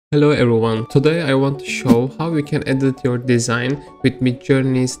Hello everyone, today I want to show how you can edit your design with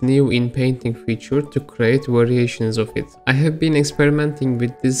Midjourney's new Inpainting feature to create variations of it. I have been experimenting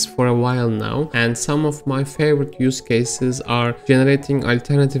with this for a while now, and some of my favorite use cases are generating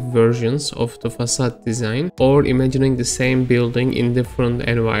alternative versions of the facade design or imagining the same building in different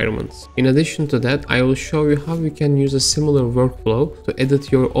environments. In addition to that, I will show you how you can use a similar workflow to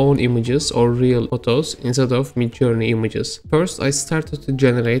edit your own images or real photos instead of Midjourney images. First, I started to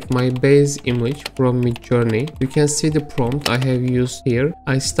generate my base image from Midjourney. You can see the prompt I have used here.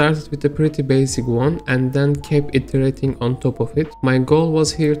 I started with a pretty basic one and then kept iterating on top of it. My goal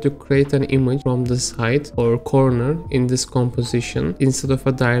was here to create an image from the side or corner in this composition instead of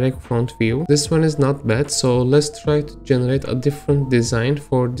a direct front view. This one is not bad, so let's try to generate a different design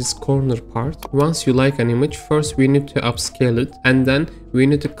for this corner part. Once you like an image, first we need to upscale it and then we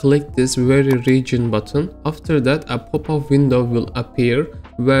need to click this vary region button. After that, a pop-up window will appear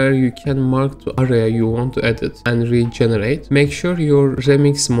where you can mark the area you want to edit and regenerate. Make sure your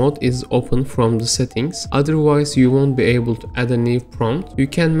remix mode is open from the settings, otherwise you won't be able to add a new prompt. You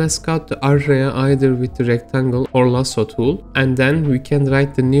can mask out the area either with the rectangle or lasso tool, and then we can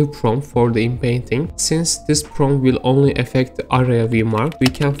write the new prompt for the inpainting. Since this prompt will only affect the area we mark, we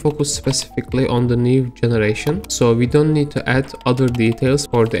can focus specifically on the new generation, so we don't need to add other details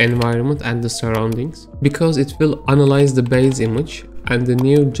for the environment and the surroundings, because it will analyze the base image and the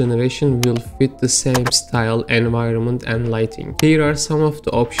new generation will fit the same style, environment and lighting. Here are some of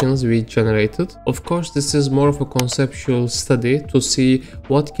the options we generated. Of course, this is more of a conceptual study to see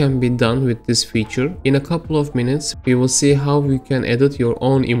what can be done with this feature. In a couple of minutes, we will see how you can edit your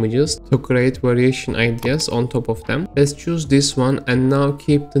own images to create variation ideas on top of them. Let's choose this one and now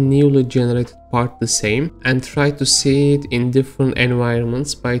keep the newly generated part the same and try to see it in different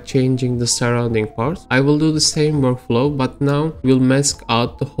environments by changing the surrounding part. I will do the same workflow, but now we'll mask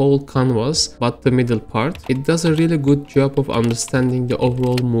out the whole canvas but the middle part. It does a really good job of understanding the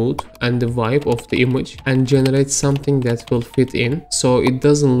overall mood and the vibe of the image and generates something that will fit in, so it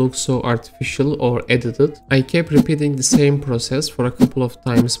doesn't look so artificial or edited. I kept repeating the same process for a couple of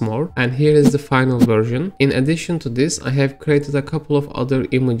times more, and here is the final version. In addition to this, I have created a couple of other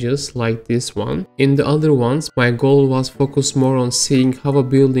images like this one. In the other ones, my goal was focus more on seeing how a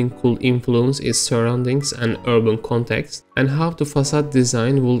building could influence its surroundings and urban context, and how the facade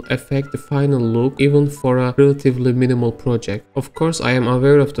design will affect the final look even for a relatively minimal project. Of course, I am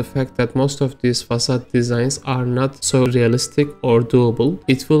aware of the fact that most of these facade designs are not so realistic or doable.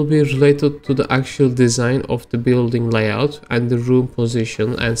 It will be related to the actual design of the building layout and the room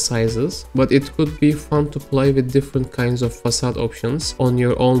position and sizes, but it could be fun to play with different kinds of facade options on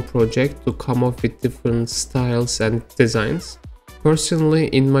your own project to come up with different styles and designs. Personally,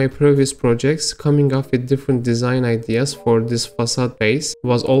 in my previous projects, coming up with different design ideas for this facade base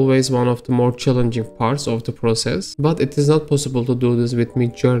was always one of the more challenging parts of the process, but it is not possible to do this with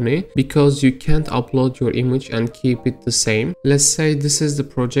Midjourney because you can't upload your image and keep it the same. Let's say this is the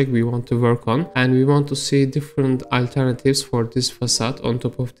project we want to work on and we want to see different alternatives for this facade on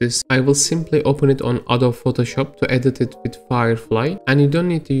top of this. I will simply open it on Adobe Photoshop to edit it with Firefly, and you don't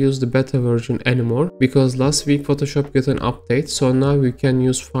need to use the beta version anymore because last week Photoshop got an update, so now we can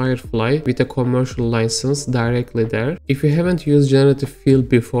use Firefly with a commercial license directly there. If you haven't used generative fill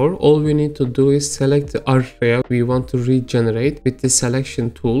before, all we need to do is select the area we want to regenerate with the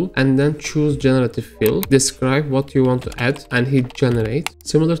selection tool and then choose generative fill, describe what you want to add and hit generate.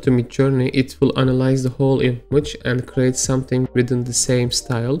 Similar to Midjourney, it will analyze the whole image and create something within the same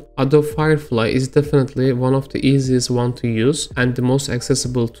style. Adobe Firefly is definitely one of the easiest one to use and the most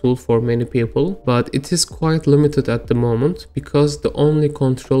accessible tool for many people, but it is quite limited at the moment because the only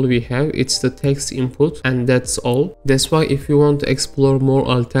control we have it's the text input and that's all. That's why if you want to explore more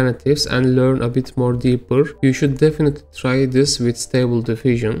alternatives and learn a bit more deeper, you should definitely try this with Stable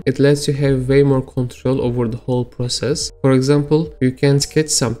Diffusion. It lets you have way more control over the whole process. For example, you can sketch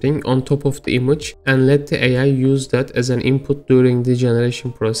something on top of the image and let the AI use that as an input during the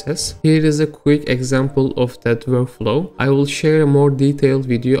generation process. Here is a quick example of that workflow. I will share a more detailed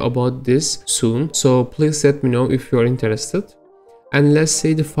video about this soon, so please let me know if you are interested. And let's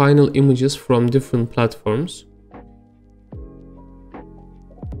see the final images from different platforms.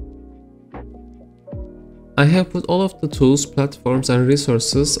 I have put all of the tools, platforms and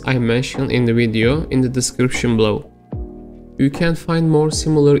resources I mentioned in the video in the description below. You can find more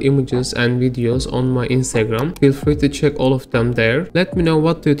similar images and videos on my Instagram. Feel free to check all of them there. Let me know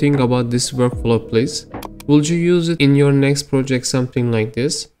what do you think about this workflow, please. Would you use it in your next project, something like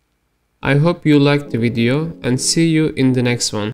this? I hope you liked the video and see you in the next one.